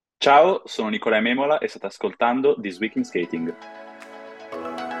Ciao, sono Nikolaj e Memola e state ascoltando This Week in Skating.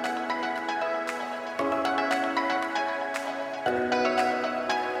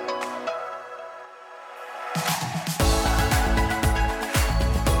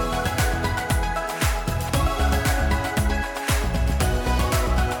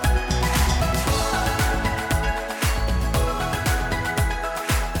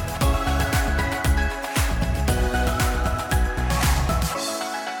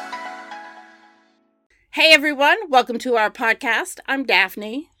 Hey everyone, welcome to our podcast. I'm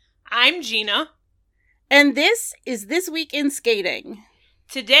Daphne. I'm Gina. And this is This Week in Skating.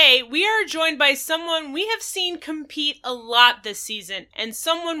 Today, we are joined by someone we have seen compete a lot this season, and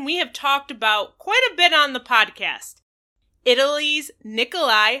someone we have talked about quite a bit on the podcast. Italy's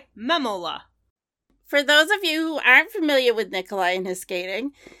Nikolaj Memola. For those of you who aren't familiar with Nikolaj and his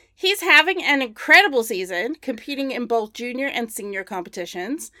skating, he's having an incredible season, competing in both junior and senior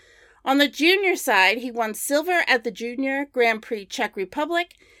competitions. On the junior side, he won silver at the Junior Grand Prix Czech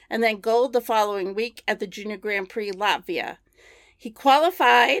Republic and then gold the following week at the Junior Grand Prix Latvia. He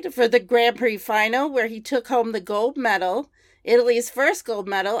qualified for the Grand Prix final where he took home the gold medal, Italy's first gold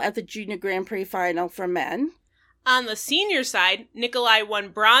medal at the Junior Grand Prix final for men. On the senior side, Nikolaj won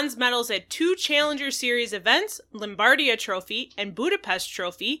bronze medals at 2 Challenger Series events, Lombardia Trophy and Budapest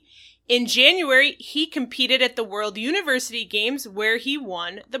Trophy. In January, he competed at the World University Games where he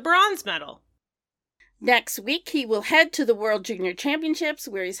won the bronze medal. Next week, he will head to the World Junior Championships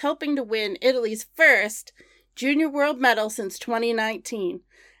where he's hoping to win Italy's first junior world medal since 2019.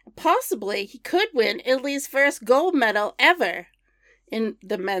 Possibly, he could win Italy's first gold medal ever in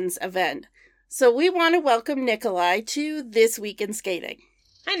the men's event. So we want to welcome Nikolaj to This Week in Skating.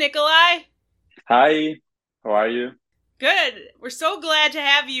 Hi, Nikolaj. Hi, how are you? Good. We're so glad to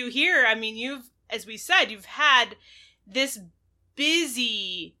have you here. I mean, as we said, you've had this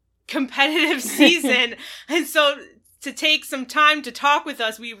busy competitive season. And so to take some time to talk with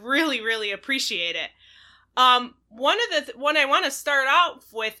us, we really, really appreciate it. One I want to start out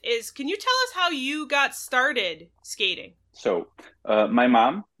with is, can you tell us how you got started skating? So, my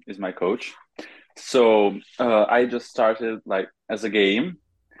mom is my coach. So, I just started as a game.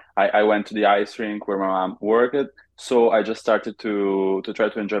 I went to the ice rink where my mom worked. So I just started to try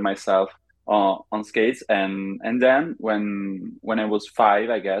to enjoy myself on skates, and then when I was 5,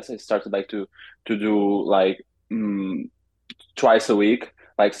 I guess I started to do twice a week,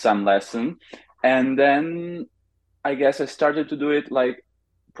 some lesson, and then I guess I started to do it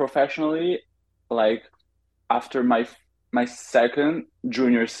professionally, after my second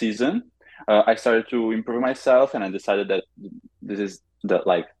junior season. I started to improve myself, and I decided that this is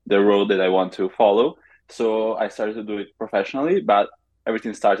the road that I want to follow. So I started to do it professionally, but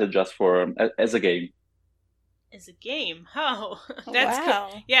everything started just as a game. As a game? Oh, that's wow.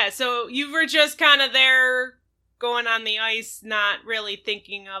 Cool. Yeah, so you were just kind of there going on the ice, not really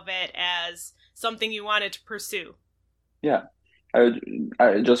thinking of it as something you wanted to pursue. Yeah,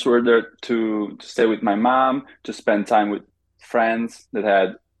 I just were there to stay with my mom, to spend time with friends that I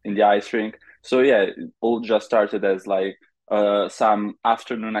had in the ice rink. So yeah, it all just started as some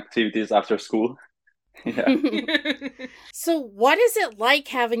afternoon activities after school. Yeah. So what is it like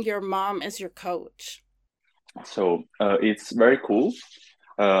having your mom as your coach? So it's very cool.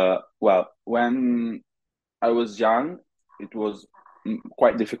 Well, when I was young, it was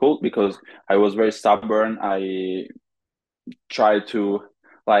quite difficult because I was very stubborn. I tried to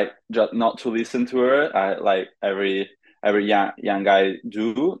just not to listen to her. I every young guy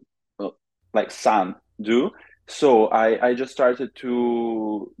do, son do. So I just started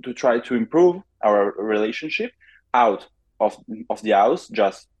to try to improve our relationship out of the house,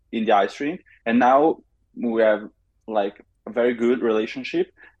 just in the ice rink. And now we have a very good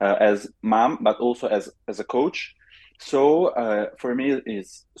relationship as mom, but also as a coach. So for me,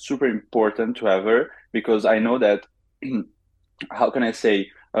 it's super important to have her because I know that, how can I say,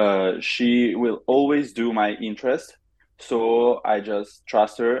 she will always do my interest. So I just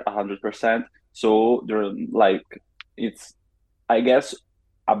trust her 100%. So it's, I guess,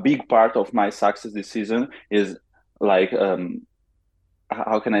 a big part of my success this season is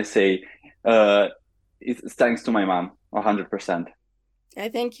how can I say, it's thanks to my mom 100%. I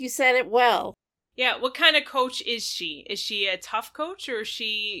think you said it well. Yeah, what kind of coach is she? Is she a tough coach or is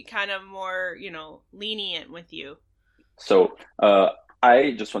she kind of more, lenient with you? So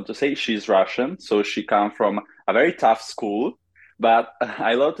I just want to say she's Russian, so she comes from a very tough school. But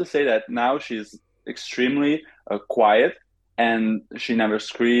I love to say that now she's extremely quiet, and she never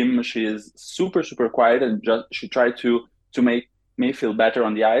screams. She is super, super quiet, and just she tried to make me feel better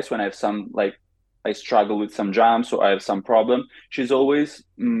on the ice when I have some I struggle with some jumps or I have some problem, she's always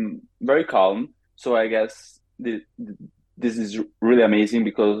very calm. So I guess this is really amazing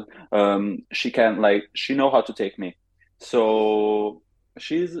because she can like she know how to take me. So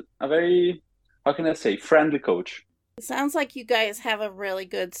she's a very, how can I say, friendly coach. It sounds like you guys have a really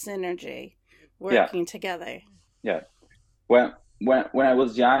good synergy Yeah, working together. yeah. When I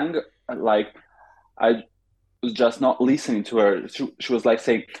was young, like I was just not listening to her. She was like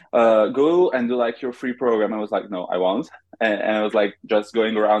saying, go and do like your free program. I was like, no, I won't. And I was like just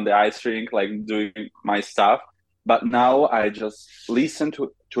going around the ice rink, like doing my stuff. But now I just listen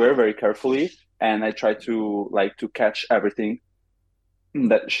to her very carefully and I try to like to catch everything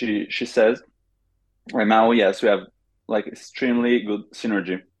that she says. And now, yes, we have like extremely good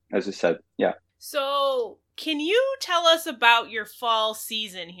synergy, as you said. Yeah. So, can you tell us about your fall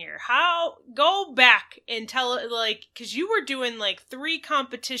season here? How go back and tell it like cuz you were doing like 3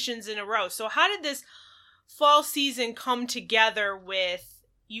 competitions in a row. So, how did this fall season come together with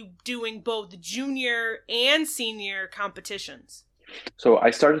you doing both junior and senior competitions? So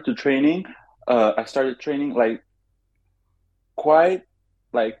I started training like quite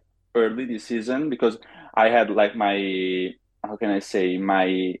like early this season because I had like my, how can I say,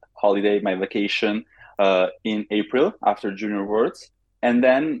 my holiday, my vacation in April after Junior Worlds, and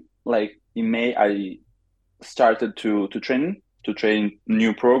then like in May I started to train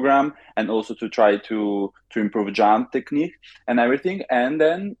new program and also to try to improve jump technique and everything. And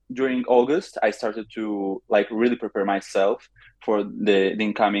then during August I started to like really prepare myself for the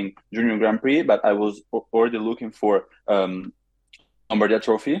incoming Junior Grand Prix, but I was already looking for Lombardia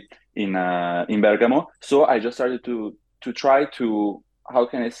Trophy in Bergamo. So I just started to try to, how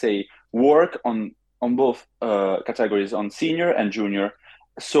can I say, work on both categories, on senior and junior.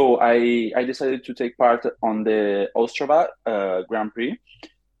 So I decided to take part on the Ostrava Grand Prix,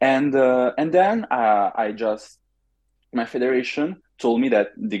 and then I just, my federation told me that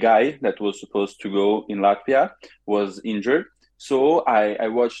the guy that was supposed to go in Latvia was injured. So I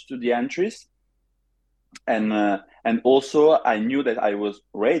watched the entries, and also I knew that I was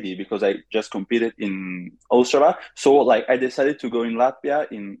ready because I just competed in Ostrava. So like I decided to go in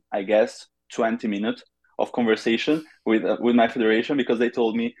Latvia in, I guess, 20 minutes of conversation with my federation, because they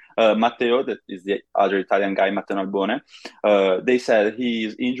told me Matteo, that is the other Italian guy, Matteo Albone, they said he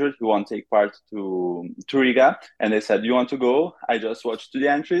is injured, he won't take part to Riga, and they said, you want to go? I just watched to the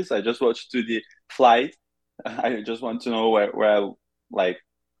entries, I just watched to the flight. I just want to know where like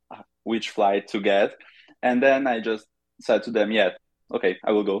which flight to get. And then I just said to them, yeah, okay,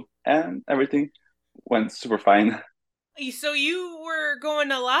 I will go. And everything went super fine. So you were going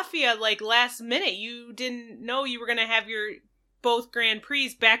to Latvia like last minute. You didn't know you were going to have your both Grand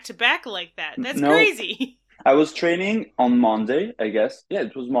Prix back to back like that. That's No, crazy. I was training on Monday, I guess. Yeah,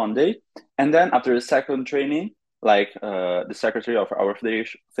 it was Monday. And then after the second training, like the secretary of our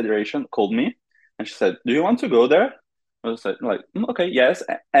federation called me and she said, do you want to go there? I was like okay, yes.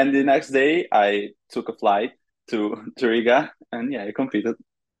 And the next day I took a flight to Riga and yeah, I competed.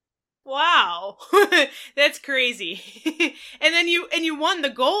 Wow. That's crazy. And you won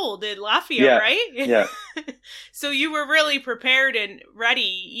the gold in Latvia, Yeah, right? yeah. So you were really prepared and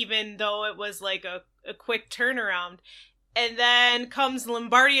ready, even though it was like a quick turnaround. And then comes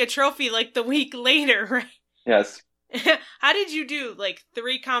Lombardia Trophy like the week later, right? Yes. How did you do like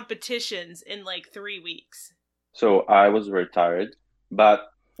 3 competitions in like 3 weeks? So I was very tired, but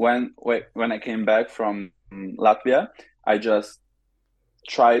when I came back from Latvia, I just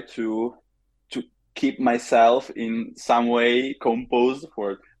tried to keep myself in some way composed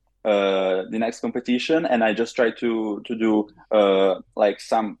for the next competition, and I just tried to do like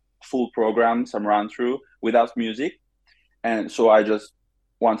some full program, some run through without music, and so I just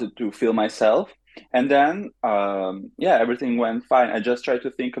wanted to feel myself. And then yeah, everything went fine. I just tried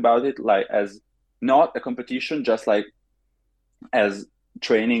to think about it like as not a competition, just like as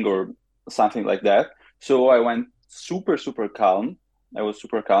training or something like that. So I went super calm. I was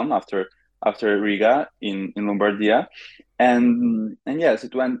super calm after Riga in Lombardia, and yes,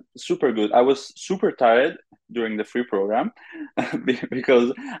 it went super good. I was super tired during the free program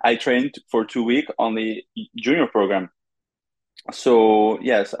because I trained for 2 weeks only junior program. So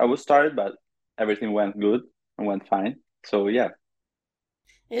yes, I was tired, but everything went good and went fine. So yeah,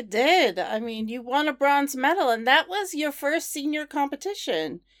 It did. I mean, you won a bronze medal, and that was your first senior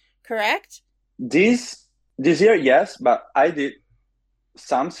competition, correct? this this year, yes, but I did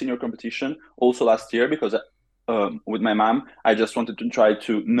some senior competition also last year because with my mom, I just wanted to try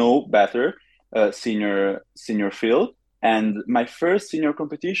to know better senior field. And my first senior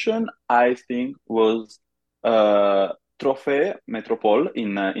competition, I think, was Trophée Métropole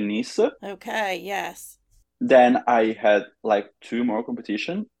in Nice. Okay, yes. Then I had like three more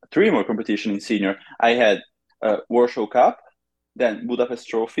competition in senior. I had Warsaw Cup, then Budapest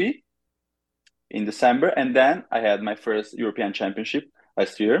Trophy in December, and then I had my first European Championship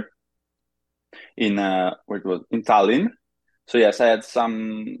last year in where it was in Tallinn. So yes, I had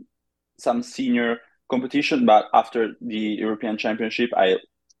some senior competition, but after the European Championship, I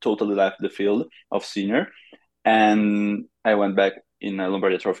totally left the field of senior, and I went back in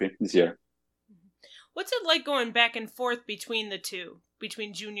Lombardia Trophy this year. What's it like going back and forth between the two,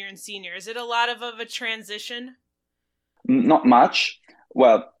 between junior and senior? Is it a lot of a transition? Not much.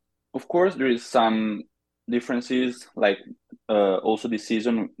 Well, of course, there is some differences. Like also this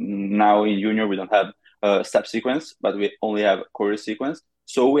season, now in junior, we don't have a step sequence, but we only have choreo sequence.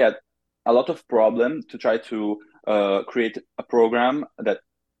 So we had a lot of problem to try to create a program that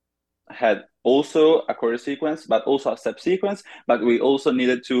had also a choreo sequence, but also a step sequence. But we also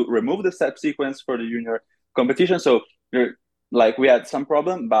needed to remove the step sequence for the junior competition. So like we had some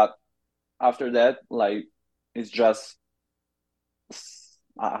problem, but after that, like it's just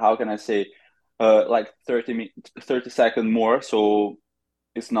how can I say, like 30 seconds more. So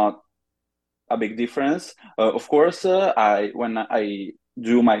it's not a big difference. Of course, when I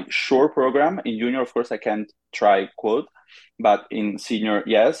do my short program in junior, of course, I can't try quad, but in senior,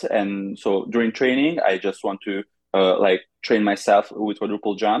 yes. And so during training, I just want to like train myself with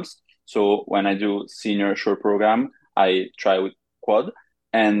quadruple jumps. So when I do senior short program, I try with quad.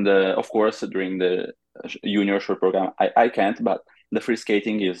 And of course, during the junior short program, I can't, but the free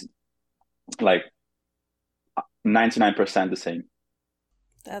skating is like 99% the same.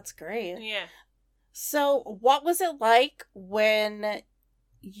 That's great. Yeah. So, what was it like when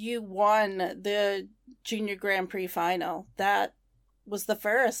you won the Junior Grand Prix final? That was the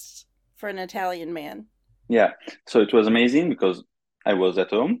first for an Italian man. Yeah, so it was amazing because I was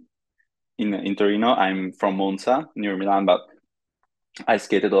at home in Torino. I'm from Monza, near Milan, but I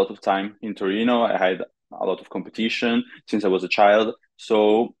skated a lot of time in Torino. I had a lot of competition since I was a child.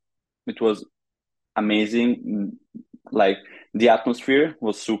 So it was amazing. Like the atmosphere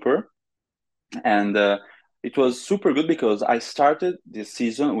was super. And it was super good because I started this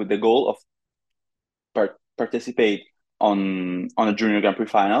season with the goal of participate on a junior Grand Prix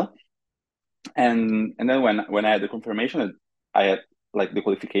final, and then when I had the confirmation that I had like the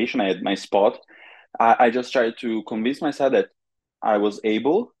qualification, I had my spot. I just tried to convince myself that I was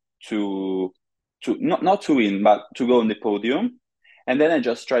able to not to win, but to go on the podium, and then I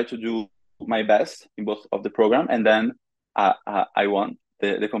just tried to do my best in both of the program, and then I won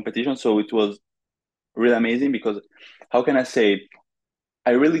the competition. So it was really amazing because how can I say,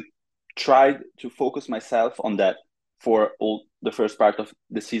 I really tried to focus myself on that for all the first part of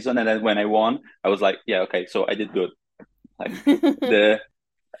the season, and then when I won, I was like, yeah, okay, so I did good. Like the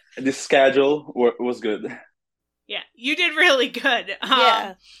schedule was good. Yeah, you did really good.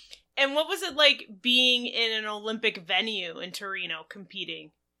 Yeah. And what was it like being in an Olympic venue in Torino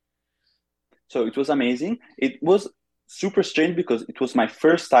competing? So it was amazing. It was super strange because it was my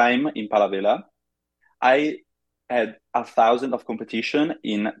first time in Palavela. I had 1,000 of competition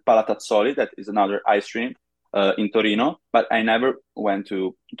in Palatazzoli, that is another ice rink in Torino, but I never went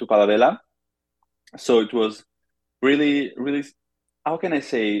to Palavela. So it was really, really, how can I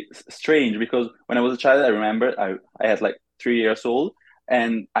say, strange, because when I was a child, I remember I had like 3 years old,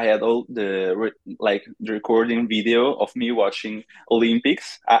 and I had all like the recording video of me watching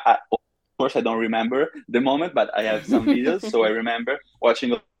Olympics. Of course, I don't remember the moment, but I have some videos, so I remember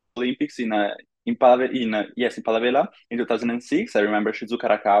watching Olympics in Palavela in 2006. I remember Shizuka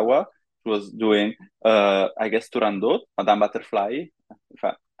Arakawa was doing I guess Turandot, Madame Butterfly, if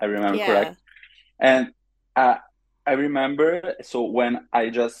I remember correct. And I remember, so when I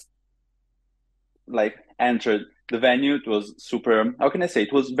just like entered the venue, it was super, how can I say,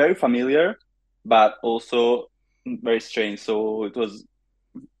 it was very familiar, but also very strange. So it was,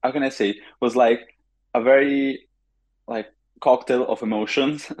 how can I say, it was like a very like cocktail of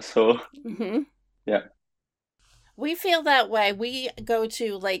emotions. So yeah. We feel that way. We go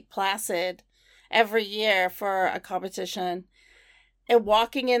to Lake Placid every year for a competition. And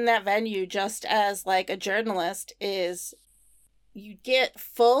walking in that venue just as like a journalist is, you get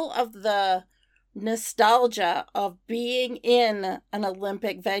full of the nostalgia of being in an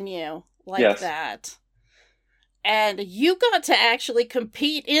Olympic venue like that. And you got to actually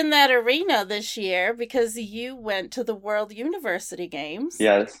compete in that arena this year because you went to the World University Games.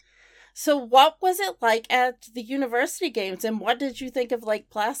 Yes. So what was it like at the University Games, and what did you think of Lake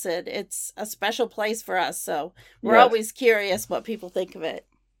Placid? It's a special place for us, so we're always curious what people think of it.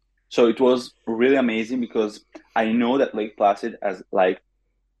 So it was really amazing because I know that Lake Placid has like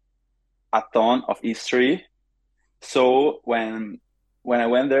a ton of history. So when I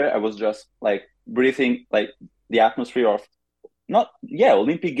went there, I was just like breathing like the atmosphere of not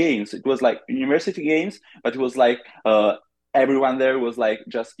Olympic Games. It was like university games, but it was like everyone there was like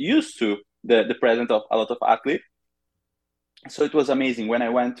just used to the presence of a lot of athletes. So it was amazing when I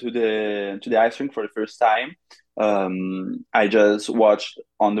went to the ice rink for the first time. I just watched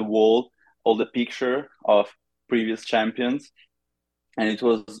on the wall all the picture of previous champions, and it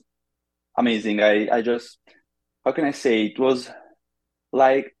was amazing. I just, how can I say, it was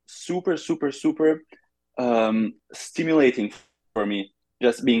like super super super stimulating for me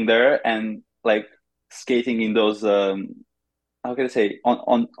just being there and like skating in those how can I say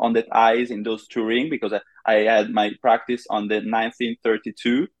on that ice in those two rink because I had my practice on the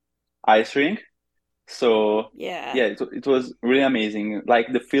 1932 ice rink. So Yeah. yeah, it was really amazing.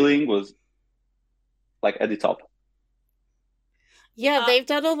 Like the feeling was like at the top. Yeah, Uh, they've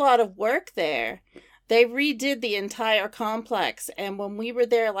done a lot of work there. They redid the entire complex, and when we were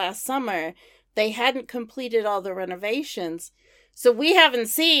there last summer, they hadn't completed all the renovations. So we haven't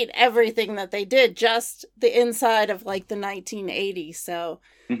seen everything that they did, just the inside of like the 1980s. So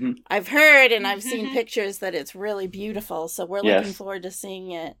Hmm. I've heard and I've seen pictures that it's really beautiful. So we're looking Yes, forward to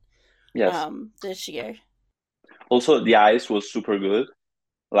seeing it yes. this year. Also, the ice was super good.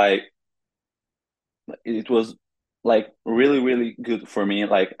 Like it was like really really good for me.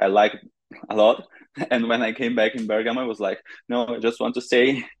 Like I liked a lot. And when I came back in Bergamo, I was like, no, I just want to stay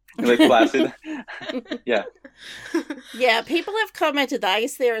in Lake Placid. Yeah, Yeah, people have commented the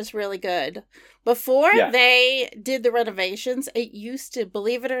ice there is really good. Before yeah, they did the renovations, it used to,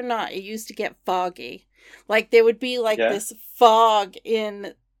 believe it or not, it used to get foggy. Like there would be like yeah. this fog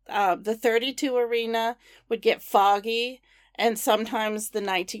in the 32 arena would get foggy, and sometimes the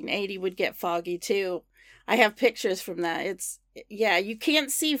 1980 would get foggy too. I have pictures from that. Yeah, you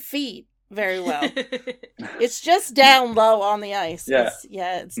can't see feet very well. It's just down low on the ice. Yeah.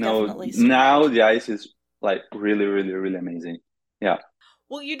 It's No, definitely now strange. the ice is like really, really, really amazing. Yeah.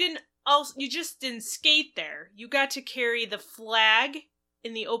 well, you just didn't skate there. You got to carry the flag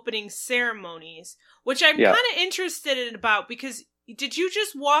in the opening ceremonies, which I'm Yeah. kind of interested in about because did you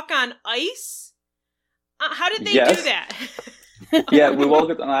just walk on ice? How did they do Yes. that? Yeah, we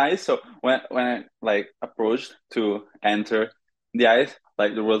walked on ice. So when I like approached to enter the ice,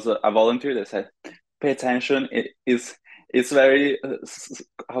 like there was a volunteer that said, "Pay attention. It's very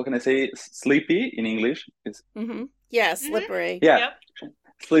how can I say sleepy in English? It's Mm-hmm. Yeah, hmm slippery. yeah, Yep.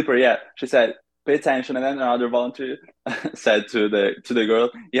 slippery. Yeah." She said, "Pay attention." And then another volunteer said to the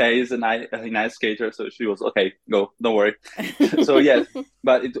girl, "Yeah, he's a nice skater." So she was okay. Go, don't worry. So yes,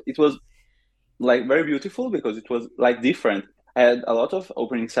 but it was like very beautiful because it was like different. I had a lot of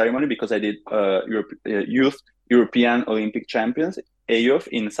opening ceremony because I did youth European Olympic champions AYOF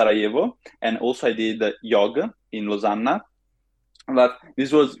in Sarajevo, and also I did yoga in Lausanne. But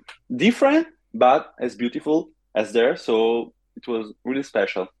this was different, but as beautiful as there. So it was really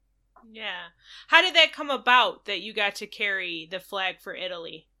special. Yeah. How did that come about that you got to carry the flag for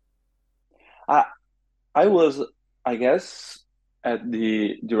Italy? I I was, I guess, at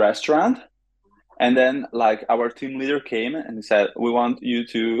the restaurant. And then like our team leader came and he said, "We want you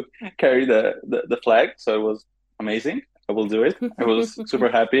to carry the flag." So it was amazing. I will do it. I was super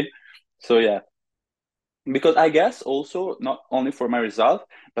happy. So yeah, because I guess also not only for my result,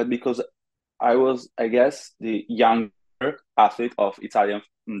 but because I was, I guess, the younger athlete of Italian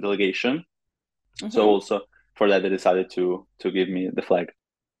delegation. So Hmm. also for that they decided to give me the flag.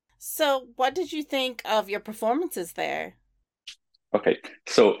 So, what did you think of your performances there? Okay,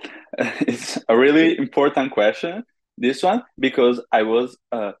 so it's a really important question, this one, because I was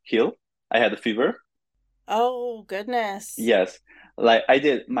ill. I had a fever. Oh, goodness. Yes, like I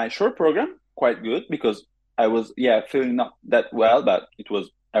did my short program quite good because I was yeah feeling not that well, but it was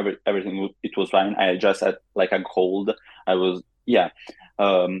everything it was fine. I just had like a cold. I was yeah,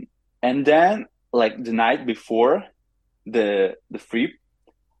 um, and then like the night before the free,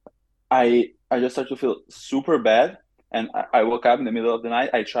 I just started to feel super bad, and I woke up in the middle of the night.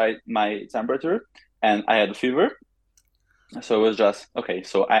 I tried my temperature, and I had a fever. So it was just okay.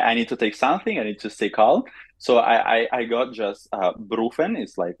 So I need to take something. I need to stay calm. So I got just Brufen.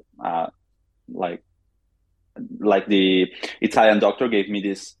 It's like like the Italian doctor gave me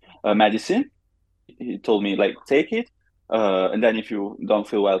this medicine. He told me like take it, and then if you don't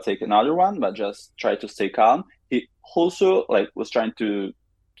feel well, take another one. But just try to stay calm. He also like was trying to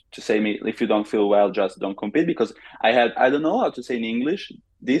say me if you don't feel well, just don't compete because I don't know how to say in English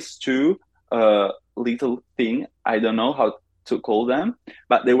these two little thing. I don't know to call them,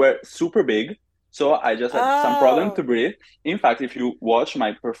 but they were super big. So I just had some problem to Oh, breathe. In fact, if you watch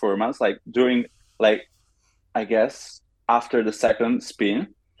my performance, like during, like, I guess after the second spin,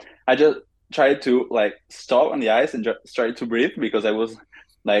 I just tried to like stop on the ice and just try to breathe because I was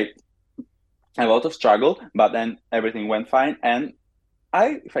like a lot of struggle, but then everything went fine. And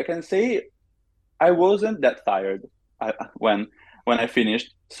if I can say, I wasn't that tired when I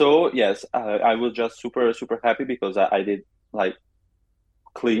finished. So yes, I was just super super happy because I did like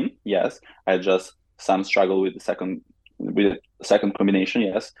clean. Yes, I had just some struggle with the second combination.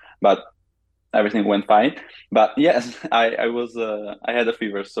 Yes, but everything went fine. But yes, I had a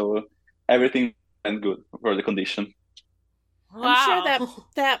fever, so everything went good for the condition. I'm sure that Wow.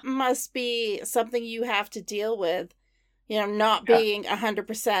 that must be something you have to deal with, not Yeah, being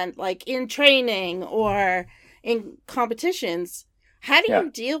 100% like in training or in competitions. How do yeah.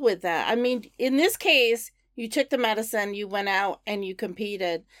 you deal with that? I mean, in this case, you took the medicine, you went out and you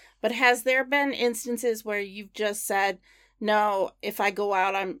competed. But has there been instances where you've just said, "No, if I go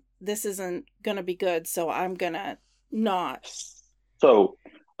out, this isn't going to be good, so I'm going to not." So,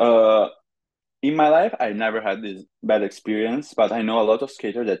 uh, in my life, I never had this bad experience, but I know a lot of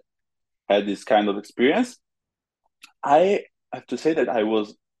skaters that had this kind of experience. I have to say that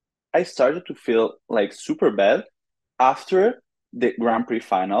I started to feel like super bad after the Grand Prix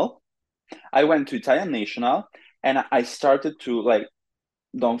final. I went to Italian National and I started to like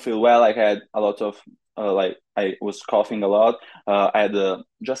don't feel well. Like I had a lot of like I was coughing a lot. I had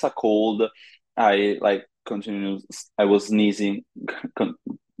just a cold. I like continued. I was sneezing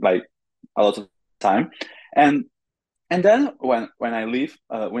like a lot of time, and then when I leave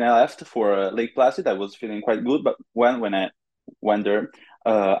when I left for Lake Placid, I was feeling quite good. But when I went there,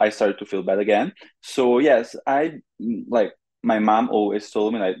 I started to feel bad again. So yes, I like my mom always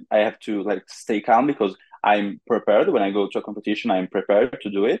told me like I have to like stay calm because I'm prepared when I go to a competition. I'm prepared to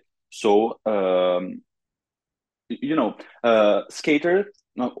do it. So skater,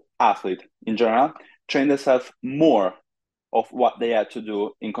 no, athlete in general, train themselves more of what they had to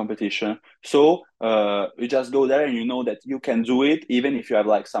do in competition. So you just go there and you know that you can do it even if you have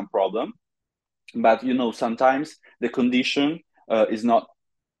like some problem. But sometimes the condition is not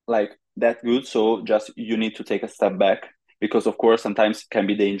like that good. So just you need to take a step back because of course sometimes it can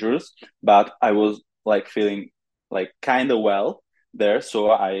be dangerous. But I was like feeling like kind of well there,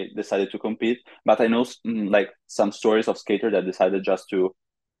 so I decided to compete. But I know like some stories of skater that decided just to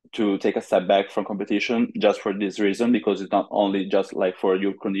take a step back from competition just for this reason because it's not only just like for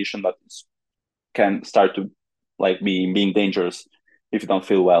your condition but it can start to like being dangerous if you don't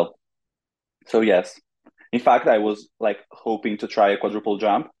feel well. So yes, in fact I was like hoping to try a quadruple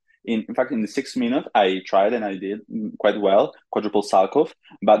jump. In fact, in the 6 minute I tried and I did quite well quadruple salchow.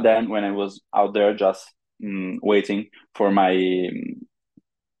 But then when I was out there just waiting for my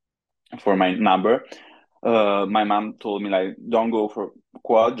number, my mom told me like don't go for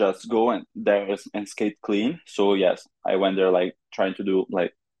quad, just go and there and skate clean. So yes, I went there like trying to do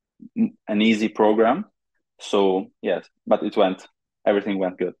like an easy program. So yes, but everything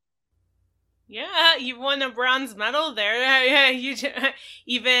went good. Yeah, you won a bronze medal there. Yeah,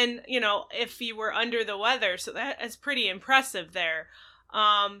 even if you were under the weather, so that is pretty impressive there.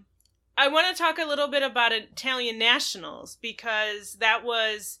 I want to talk a little bit about Italian nationals because that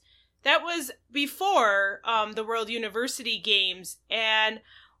was before the World University Games, and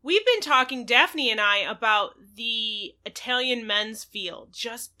we've been talking, Daphne and I, about the Italian men's field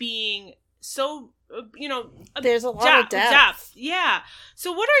just being so a There's a lot of depth. depth. Yeah.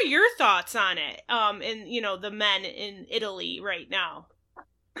 So what are your thoughts on it? And the men in Italy right now.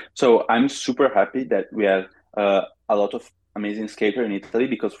 So I'm super happy that we have a lot of amazing skater in Italy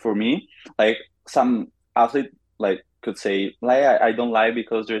because for me, like some athlete like could say like I don't like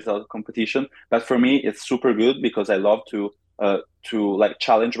because there's a lot of competition, but for me it's super good because I love to like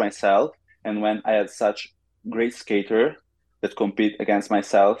challenge myself. And when I had such great skater that compete against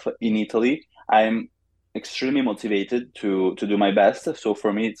myself in Italy, I'm extremely motivated to do my best. So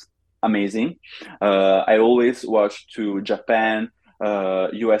for me it's amazing. I always watch to Japan,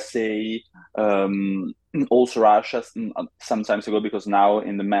 USA, also Russia some times ago because now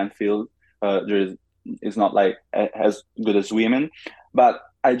in the man field there is not like as good as women. But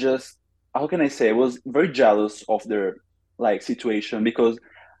I just how can I say I was very jealous of their like situation because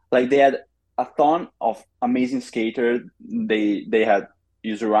like they had a ton of amazing skaters. They had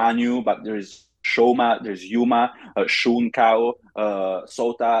Yuzuranu, but there's Shoma, there's Yuma, Shun Kao,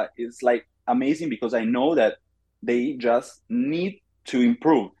 Sota. It's like amazing because I know that they just need to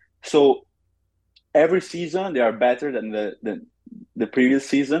improve. So every season they are better than the previous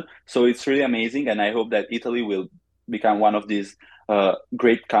season. So it's really amazing, and I hope that Italy will become one of these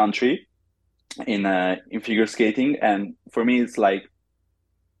great country in figure skating. And for me, it's like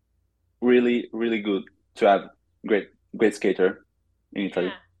really, really good to have great skater in Italy.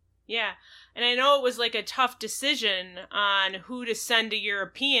 Yeah. Yeah. And I know it was like a tough decision on who to send to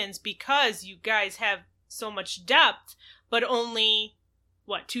Europeans because you guys have so much depth, but only,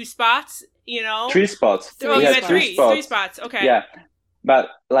 what, 2 spots, you know? 3 spots. Oh, We you had had three three. Three spots. spots. Okay. Yeah, but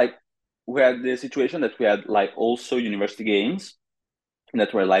like we had the situation that we had like also university games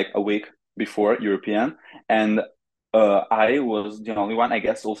that were like a week before European, and I was the only one. I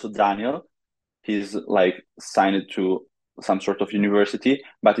guess also Daniel. He's like signed to some sort of university,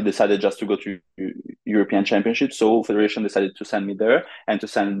 but he decided just to go to European Championship. So Federation decided to send me there and to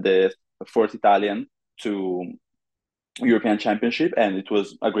send the fourth Italian to European Championship, and it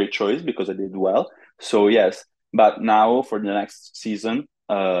was a great choice because I did well. So yes, but now for the next season,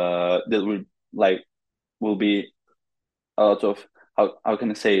 there will be a lot of how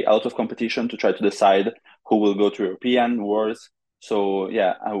can I say a lot of competition to try to decide who will go to European Wars. So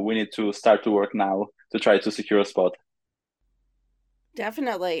yeah, we need to start to work now to try to secure a spot.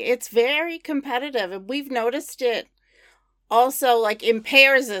 Definitely. It's very competitive, and we've noticed it also like in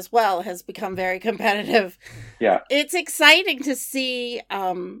pairs as well has become very competitive. Yeah, It's exciting to see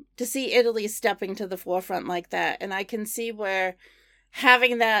Italy stepping to the forefront like that, and I can see where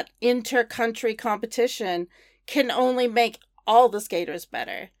having that inter-country competition can only make all the skaters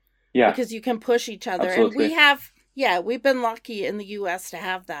better yeah, because you can push each other. And absolutely. we've been lucky in the US to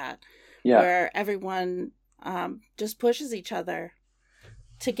have that Yeah, where everyone just pushes each other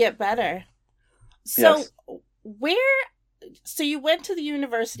to get better. So yes. where so you went to the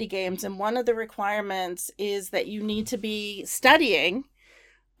university games, and one of the requirements is that you need to be studying.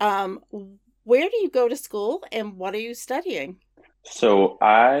 Um, where do you go to school, and what are you studying? So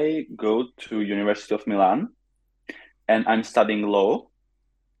I go to University of Milan, and I'm studying law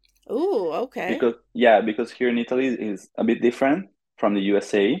Ooh, okay. because here in Italy is a bit different from the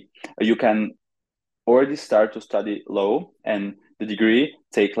USA. You can already start to study law, and the degree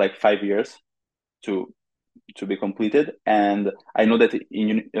take like 5 years to to be completed. And I know that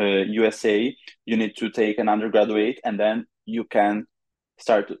in USA you need to take an undergraduate, and then you can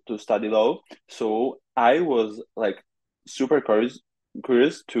start to study law. So I was like super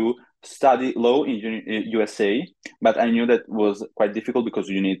curious to study law in USA, but I knew that was quite difficult because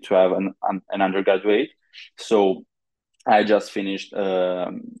you need to have an undergraduate. So I just finished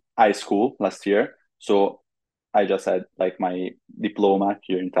high school last year. So I just had like my diploma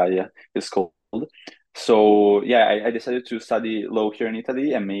here in Italy, it's called. So yeah, I decided to study law here in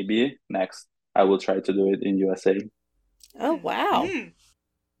Italy, and maybe next I will try to do it in USA. Oh, wow. Hmm.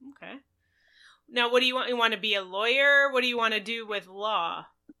 Okay. Now, what do you want? You want to be a lawyer? What do you want to do with law?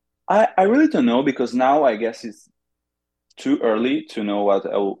 I really don't know because now I guess it's too early to know what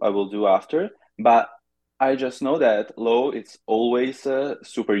I will do after. But I just know that law it's always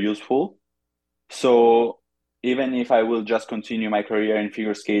super useful. So even if I will just continue my career in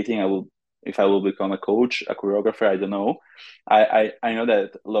figure skating, if I will become a coach, a choreographer, I don't know. I know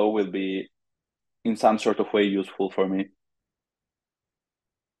that law will be in some sort of way useful for me.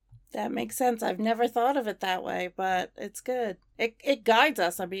 That makes sense. I've never thought of it that way, but it's good. It guides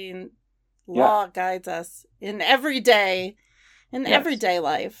us. I mean, Yeah. law guides us in Yes. everyday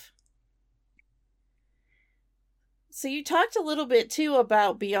life. So you talked a little bit too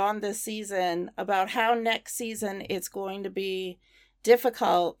about beyond this season, about how next season it's going to be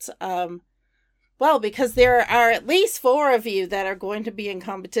difficult. Well, because there are at least four of you that are going to be in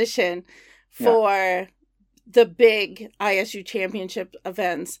competition Yeah. for the big ISU championship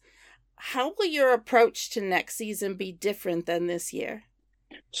events. How will your approach to next season be different than this year?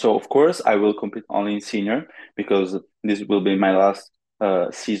 So of course I will compete only in senior because this will be my last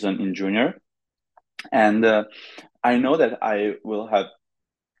season in junior, and I know that I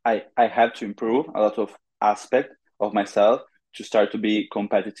have to improve a lot of aspect of myself to start to be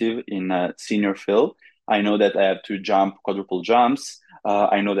competitive in a senior field. I know that I have to jump quadruple jumps.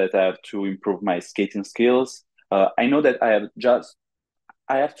 I know that I have to improve my skating skills. I know that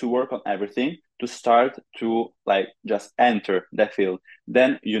I have to work on everything to start to like just enter that field.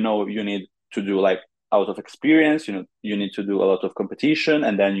 Then you need to do like a lot of experience. You need to do a lot of competition,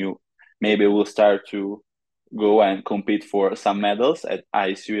 and then you maybe will start to go and compete for some medals at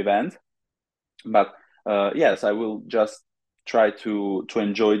ISU event. But yes, I will just try to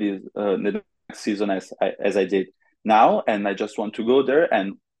enjoy the next season as I did now, and I just want to go there.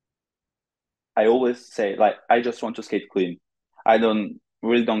 And I always say like I just want to skate clean. I don't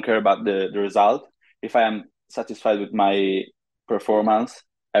care about the result. If I am satisfied with my performance,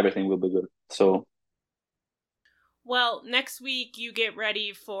 everything will be good. So Well, next week you get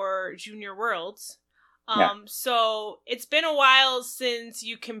ready for Junior Worlds. Yeah. So it's been a while since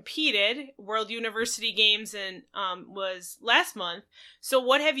you competed. World University Games and was last month. So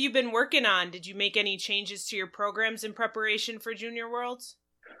what have you been working on? Did you make any changes to your programs in preparation for Junior Worlds?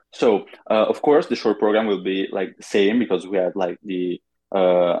 So, of course, the short program will be like the same because we had like the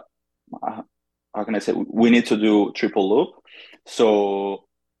uh, how can I say, we need to do triple loop. So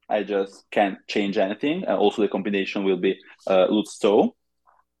I just can't change anything. Also, the combination will be loop stow.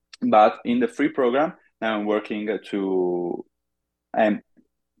 But in the free program, now I'm working I'm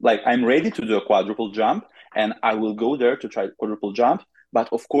I'm ready to do a quadruple jump, and I will go there to try quadruple jump. But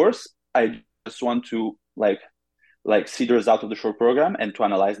of course, I just want to see the result of the short program and to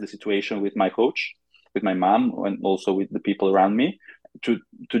analyze the situation with my coach, with my mom, and also with the people around me to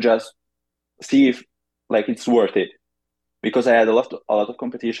just see if it's worth it. Because I had a lot of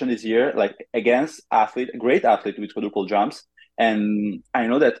competition this year, like against a great athlete with quadruple jumps, and I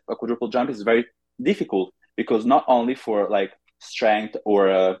know that a quadruple jump is very difficult because not only for strength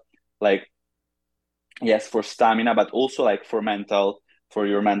or like yes for stamina, but also like for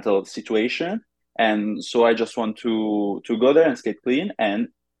your mental situation. And so I just want to go there and skate clean, and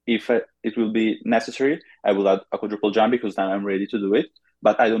if it will be necessary, I will add a quadruple jump because then I'm ready to do it.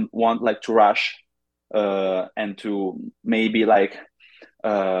 But I don't want to rush and to maybe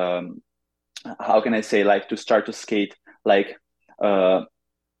um, how can I say, to start to skate like uh,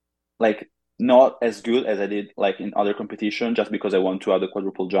 like not as good as I did in other competition just because I want to add the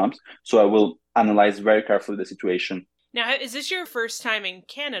quadruple jumps. So I will analyze very carefully the situation. Now, is this your first time in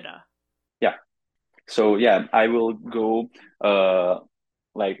Canada? Yeah. So yeah, I will go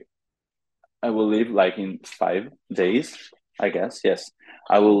like I will leave in 5 days, I guess. Yes.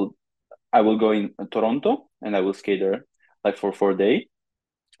 I will go in Toronto and I will skate there for 4 days.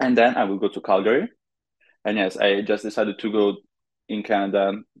 And then I will go to Calgary. And yes, I just decided to go in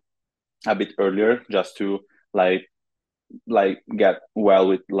Canada a bit earlier just to like get well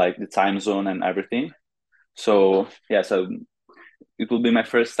with the time zone and everything. So yeah, so it will be my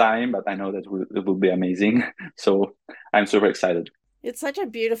first time, but I know that it will be amazing. So I'm super excited. It's such a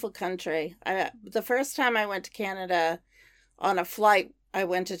beautiful country. The first time I went to Canada on a flight, I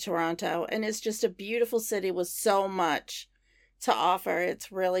went to Toronto, and it's just a beautiful city with so much to offer.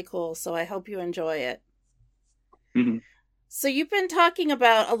 It's really cool. So I hope you enjoy it. Mm-hmm. So you've been talking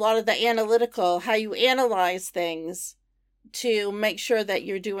about a lot of the analytical, how you analyze things to make sure that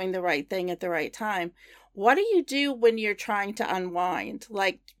you're doing the right thing at the right time. What do you do when you're trying to unwind?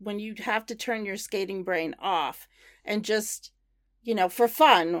 Like when you have to turn your skating brain off and just, for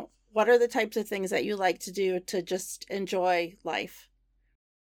fun, what are the types of things that you like to do to just enjoy life?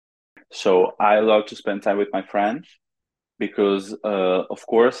 So I love to spend time with my friends because, of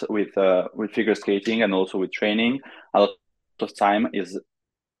course, with figure skating and also with training, a lot of time is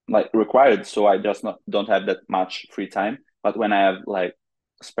required. So I just not don't have that much free time. But when I have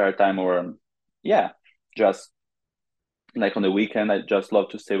spare time or yeah, just on the weekend, I just love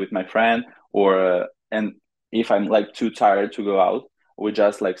to stay with my friend or and if I'm too tired to go out, we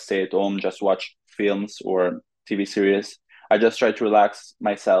just stay at home, just watch films or TV series. I just try to relax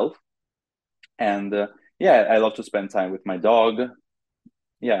myself and yeah, I love to spend time with my dog.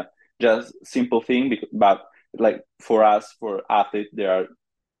 Yeah, just simple thing, but for us, for athletes, there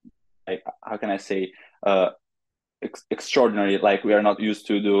are how can I say, uh, extraordinary. We are not used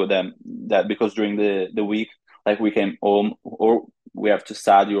to do them that because during the week, we came home or we have to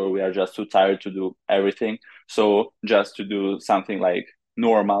study or we are just too tired to do everything. So just to do something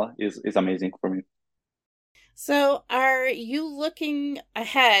normal is amazing for me. So are you looking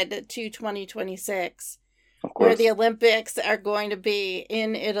ahead to 2026 Of where the course. Olympics are going to be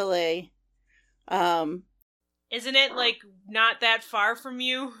in Italy? Um, Isn't it not that far from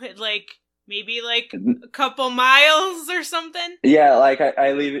you? Maybe a couple miles or something? Yeah,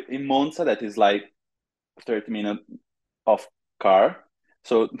 I live in Monza, that is 30 minutes of car.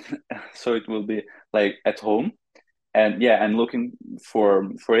 So so it will be at home. And yeah, I'm looking for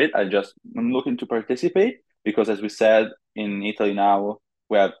it. I'm looking to participate because as we said, in Italy now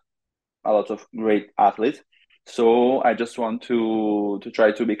we have a lot of great athletes. So I just want to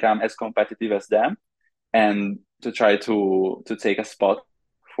try to become as competitive as them and to try to take a spot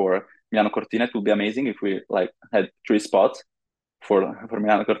for Milano Cortina. It would be amazing if we had 3 spots for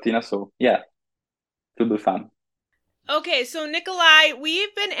Milano Cortina. So yeah, it will be fun. Okay, so Nikolaj,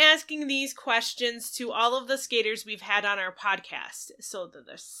 we've been asking these questions to all of the skaters we've had on our podcast. So they're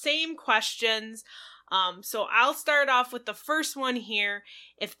the same questions. So I'll start off with the first one here.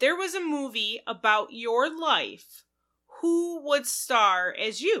 If there was a movie about your life, who would star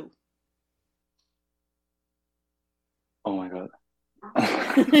as you? Oh my God.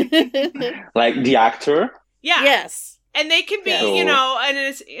 Like the actor? Yeah. Yes. And they can be,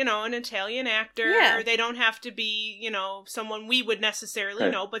 Yes. an Italian actor. Yeah. They don't have to be, someone we would necessarily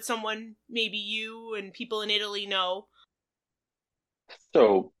Okay. know, but someone maybe you and people in Italy know.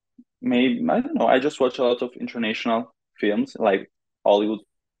 So maybe, I don't know, I just watch a lot of international films, like Hollywood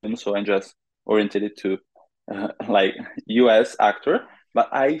films, so I just oriented it to like US actor. But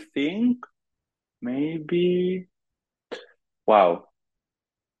I think maybe, wow,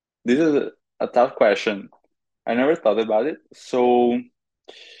 this is a tough question. I never thought about it. So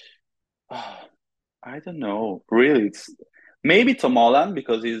I don't know. Really, it's maybe Tom Holland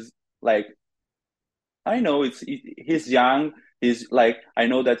because he's like I know he's young. He's like I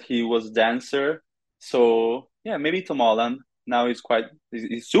know that he was dancer. So yeah, maybe Tom Holland. Now he's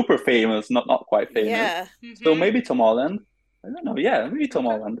super famous, not quite famous. Yeah. So Mm-hmm. maybe Tom Holland. I don't know. Yeah, maybe Tom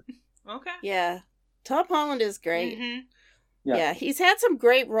Okay. Holland. Okay. Yeah. Tom Holland is great. Mm-hmm. Yeah. Yeah, he's had some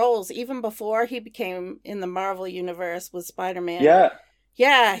great roles even before he became in the Marvel universe with Spider-Man. Yeah.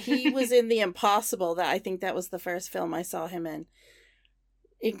 Yeah, he was in The Impossible. I think that was the first film I saw him in.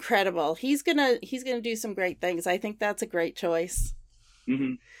 Incredible. He's gonna do some great things. I think that's a great choice.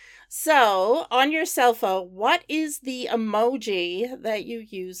 Hmm. So, on your cell phone, what is the emoji that you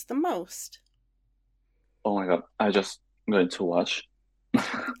use the most? Oh my God. I just going to watch.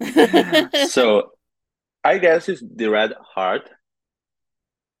 So I guess it's the red heart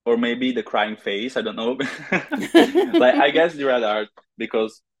or maybe the crying face. I don't know. Like I guess the red heart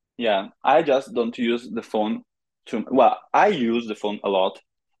because yeah, I just don't use the phone to. Well, I use the phone a lot,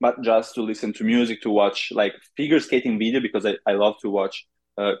 but just to listen to music, to watch like figure skating video because I love to watch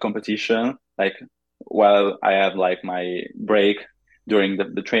competition like while I have like my break during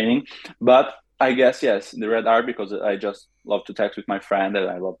the training. But I guess yes, the red heart because I just love to text with my friend and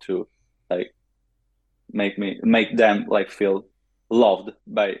I love to like make them like feel loved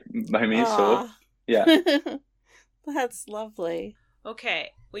by me. So Aw. yeah. That's lovely.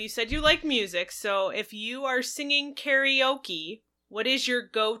 Okay. Well, you said you like music, so if you are singing karaoke, what is your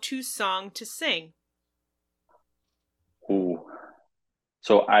go-to song to sing? Ooh.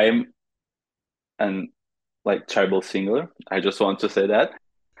 So I'm an like tribal singer. I just want to say that.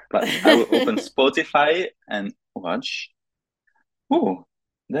 But I will open Spotify and watch. Ooh,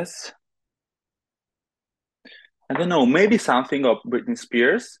 that's I don't know, maybe something of Britney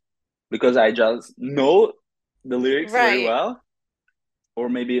Spears because I just know the lyrics very Right. well. Or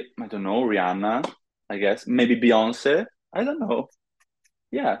maybe I don't know, Rihanna, I guess. Maybe Beyonce. I don't know.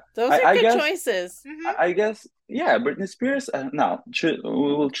 Yeah. Those are I good guess choices. Mm-hmm. I guess yeah, Britney Spears. No, we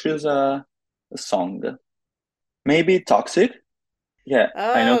will choose a song. Maybe Toxic. Yeah,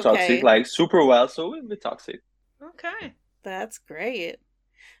 I know Toxic Okay. like super well, so we'll be Toxic. Okay. That's great.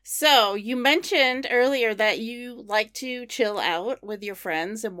 So, you mentioned earlier that you like to chill out with your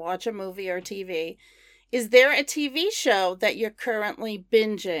friends and watch a movie or TV. Is there a TV show that you're currently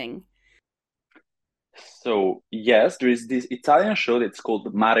binging? So yes, there is this Italian show that's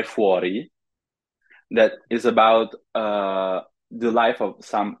called Mare Fuori that is about the life of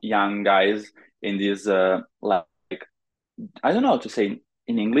some young guys in this like I don't know how to say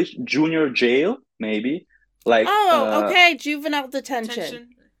in English, junior jail maybe. Like Oh, okay. Juvenile detention. Attention.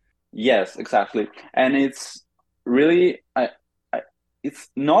 yes, exactly. And it's really I it's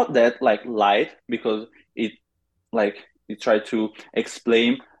not that like light because it like it tried to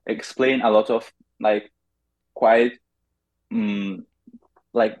explain a lot of like quite mm,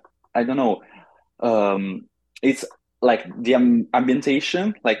 like I don't know. It's like the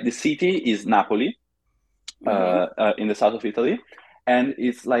ambientation, like the city is Napoli, Mm-hmm. in the south of Italy, and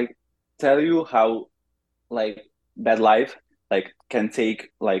it's like tell you how like bad life like can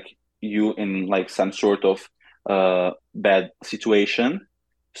take like you in like some sort of bad situation.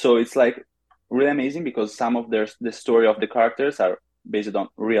 So it's like really amazing because some of the story of the characters are based on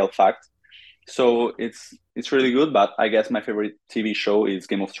real facts. So it's really good. But I guess my favorite TV show is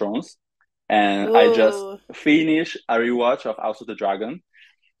Game of Thrones, and I just Ooh. finished a rewatch of House of the Dragon.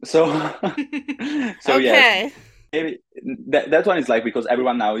 So so yes, Okay. maybe that one is like because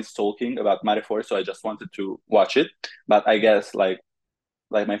everyone now is talking about Metaphor, so I just wanted to watch it. But I guess like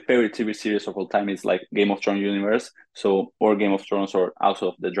my favorite TV series of all time is like Game of Thrones universe. So or Game of Thrones or House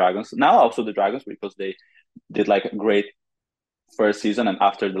of the Dragons. Now House of the Dragons because they did like a great first season, and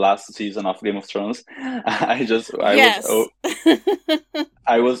after the last season of Game of Thrones, Yes.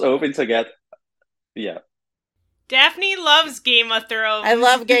 I was hoping to get yeah. Daphne loves Game of Thrones. I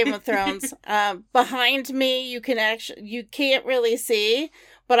love Game of Thrones. Behind me, you can't really see,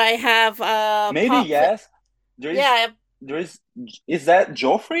 but I have Maybe yes. There is yeah, I have is that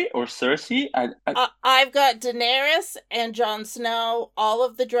Joffrey or Cersei? I've got Daenerys and Jon Snow, all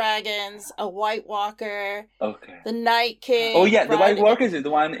of the dragons, a White Walker, Okay. the Night Oh King. yeah, the White Walker is the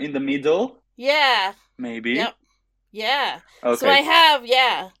one in the middle, Yeah. maybe. Yep. Yeah. Okay. So I have,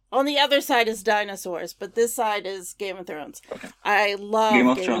 on the other side is dinosaurs, but this side is Game of Thrones. Okay. I love Game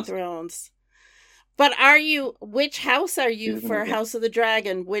of Thrones. But which house are you for House of the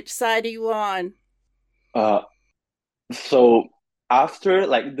Dragon? Which side are you on? So after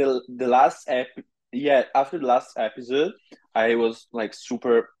like the last after the last episode, I was like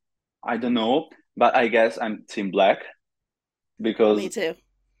super, I don't know, but I guess I'm Team Black because Me too.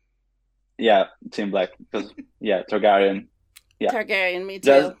 Yeah, Team Black because Targaryen. Yeah, Targaryen. Me too.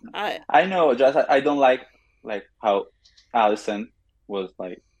 Just I know. Just I don't like how Alicent was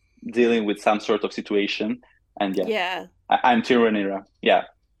like dealing with some sort of situation, and I'm Team Rhaenyra. Yeah.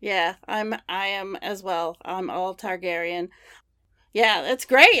 Yeah, I am as well. I'm all Targaryen. Yeah, that's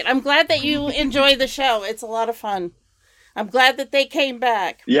great. I'm glad that you enjoy the show. It's a lot of fun. I'm glad that they came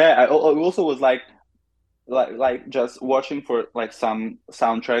back. Yeah, I also was like just watching for like some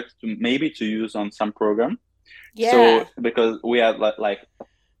soundtracks to use on some program. Yeah. So because we had like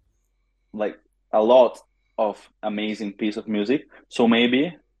a lot of amazing piece of music. So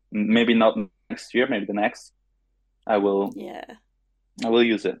maybe not next year, maybe the next, I will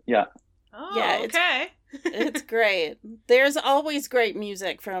use it. Yeah. Oh, yeah, okay. It's great. There's always great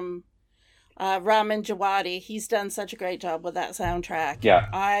music from Ramin Djawadi. He's done such a great job with that soundtrack. Yeah.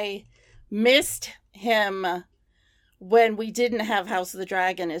 I missed him when we didn't have House of the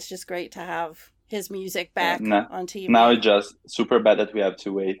Dragon. It's just great to have his music back on TV. Now it's just super bad that we have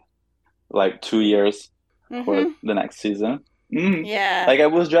to wait like 2 years for the next season. Yeah. Like I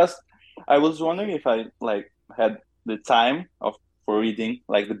was wondering if I like had the time for reading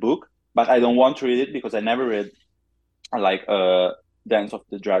like the book, but I don't want to read it because I never read like Dance of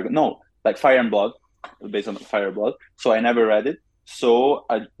the Dragon. No, like Fire and Blood, based on Fire and Blood. So I never read it. So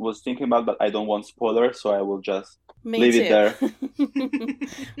I was thinking about, but I don't want spoilers, so I will just leave it there.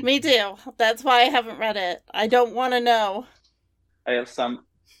 Me too. That's why I haven't read it. I don't want to know. I have some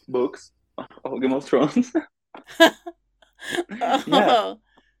books of Game of Thrones.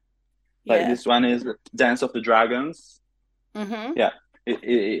 Like this one is Dance of the Dragons. Yeah,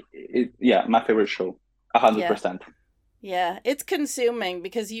 my favorite show, 100%. Yeah, it's consuming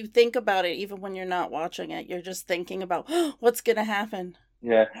because you think about it even when you're not watching it. You're just thinking about what's gonna happen.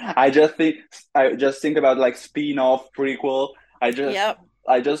 Yeah, I just think about like spin-off prequel. I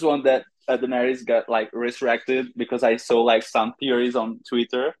just want that Daenerys got like resurrected because I saw like some theories on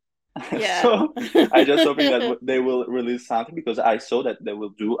Twitter. Yeah. So I just hoping that they will release something because I saw that they will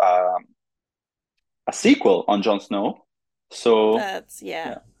do a sequel on Jon Snow. So that's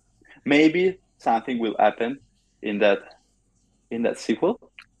maybe something will happen in that sequel.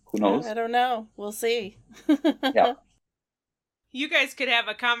 Who knows? I don't know. We'll see. Yeah. You guys could have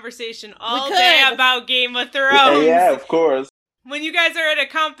a conversation all day about Game of Thrones. Yeah, of course. When you guys are at a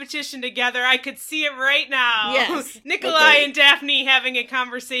competition together, I could see it right now. Yes. Nikolaj and Daphne having a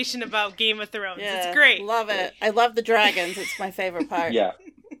conversation about Game of Thrones. Yeah, it's great. Love it. I love the dragons. It's my favorite part. Yeah.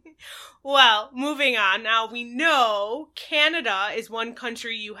 Well, moving on. Now, we know Canada is one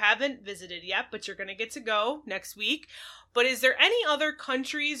country you haven't visited yet, but you're going to get to go next week. But is there any other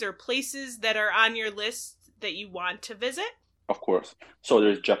countries or places that are on your list that you want to visit? Of course. So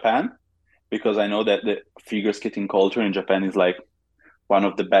there's Japan, because I know that the figure skating culture in Japan is like one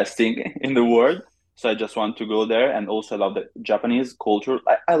of the best thing in the world. So I just want to go there. And also I love the Japanese culture.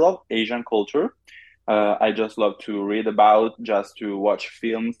 I love Asian culture. I just love to read about, just to watch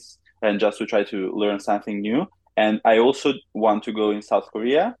films, and just to try to learn something new. And I also want to go in South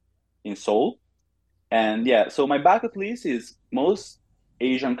Korea, in Seoul. And so my bucket list is most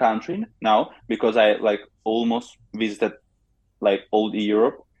Asian country now, because I like almost visited like all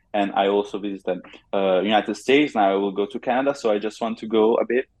Europe, and I also visited United States. Now I will go to Canada, so I just want to go a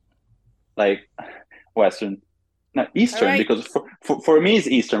bit like Western, no, Eastern, right. Because for me it's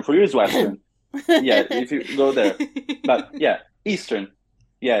Eastern, for you it's Western. Yeah, if you go there, but Eastern.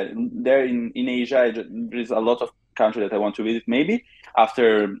 Yeah, there in Asia, there's a lot of countries that I want to visit. Maybe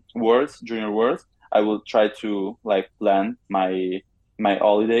after Junior Worlds, I will try to like plan my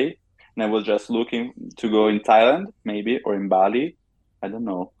holiday. And I was just looking to go in Thailand, maybe, or in Bali. I don't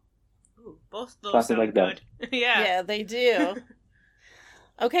know. Ooh, both those something sound like good. That. Yeah, they do.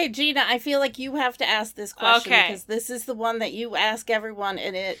 Okay, Gina, I feel like you have to ask this question Okay. because this is the one that you ask everyone,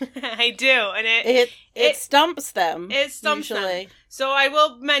 and I do, and it stumps them. It stumps usually. them. So I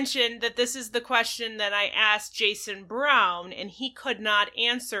will mention that this is the question that I asked Jason Brown, and he could not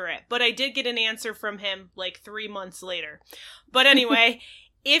answer it. But I did get an answer from him like 3 months later. But anyway,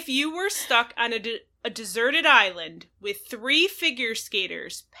 if you were stuck on a deserted island with 3 figure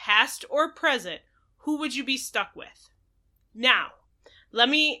skaters, past or present, who would you be stuck with? Now, let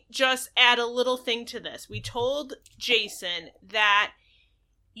me just add a little thing to this. We told Jason that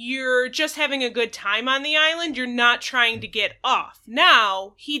you're just having a good time on the island. You're not trying to get off.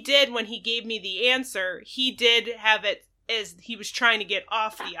 Now, he did, when he gave me the answer, he did have it as he was trying to get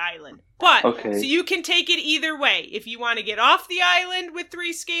off the island. But, Okay. So you can take it either way. If you want to get off the island with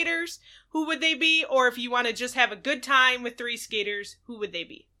 3 skaters, who would they be? Or if you want to just have a good time with 3 skaters, who would they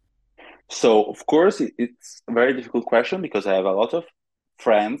be? So, of course, it's a very difficult question because I have a lot of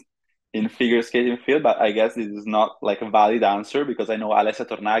friends in figure skating field, but I guess this is not like a valid answer because I know Alessia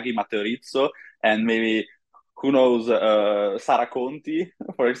Tornaghi, Matteo Rizzo, and maybe, who knows, Sara Conti,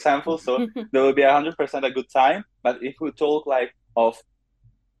 for example. So there will be 100% a good time. But if we talk like of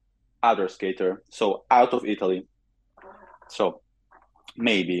other skater, so out of Italy, so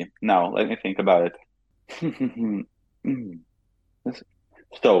maybe, now let me think about it.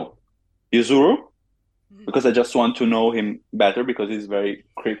 So, Yuzuru, because I just want to know him better because he's very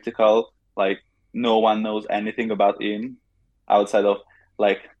critical. Like, no one knows anything about him outside of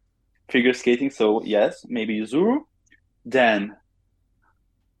like figure skating. So yes, maybe Yuzuru. Then,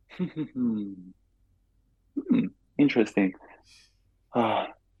 interesting.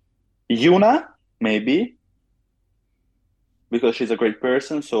 Yuna, maybe, because she's a great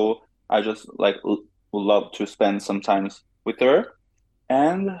person. So I just like would love to spend some time with her.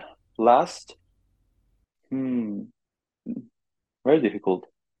 And last, very difficult.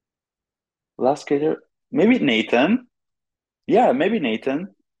 Last skater, maybe Nathan. Yeah, maybe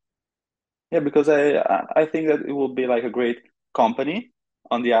Nathan. Yeah, because I think that it will be like a great company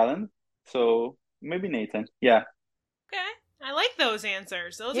on the island. So maybe Nathan. Yeah. Okay. I like those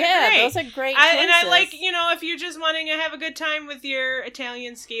answers. Those are Yeah, great. those are great choices. And I like, if you're just wanting to have a good time with your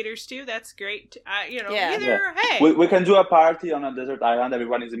Italian skaters too, that's great. Hey. We can do a party on a desert island.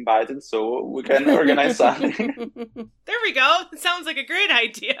 Everyone is invited, so we can organize something. There we go. It sounds like a great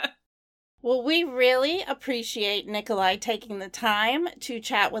idea. Well, we really appreciate Nikolaj taking the time to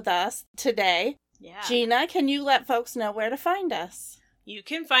chat with us today. Yeah. Gina, can you let folks know where to find us? You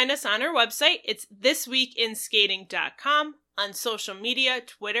can find us on our website. It's thisweekinskating.com. On social media,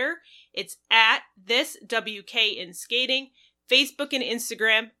 Twitter, it's at thiswkinskating. Facebook and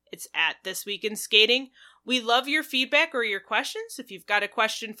Instagram, it's at thisweekinskating. We love your feedback or your questions. If you've got a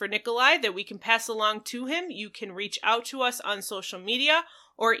question for Nikolaj that we can pass along to him, you can reach out to us on social media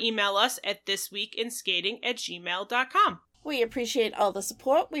or email us at thisweekinskating@gmail.com. We appreciate all the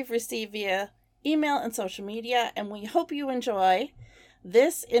support we've received via email and social media, and we hope you enjoy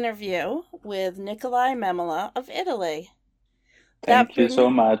this interview with Nikolaj Memola of Italy. Thank you so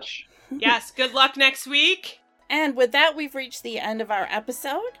much. Yes, good luck next week. And with that, we've reached the end of our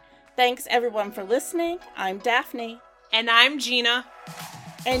episode. Thanks, everyone, for listening. I'm Daphne. And I'm Gina.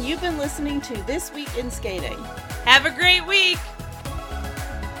 And you've been listening to This Week in Skating. Have a great week.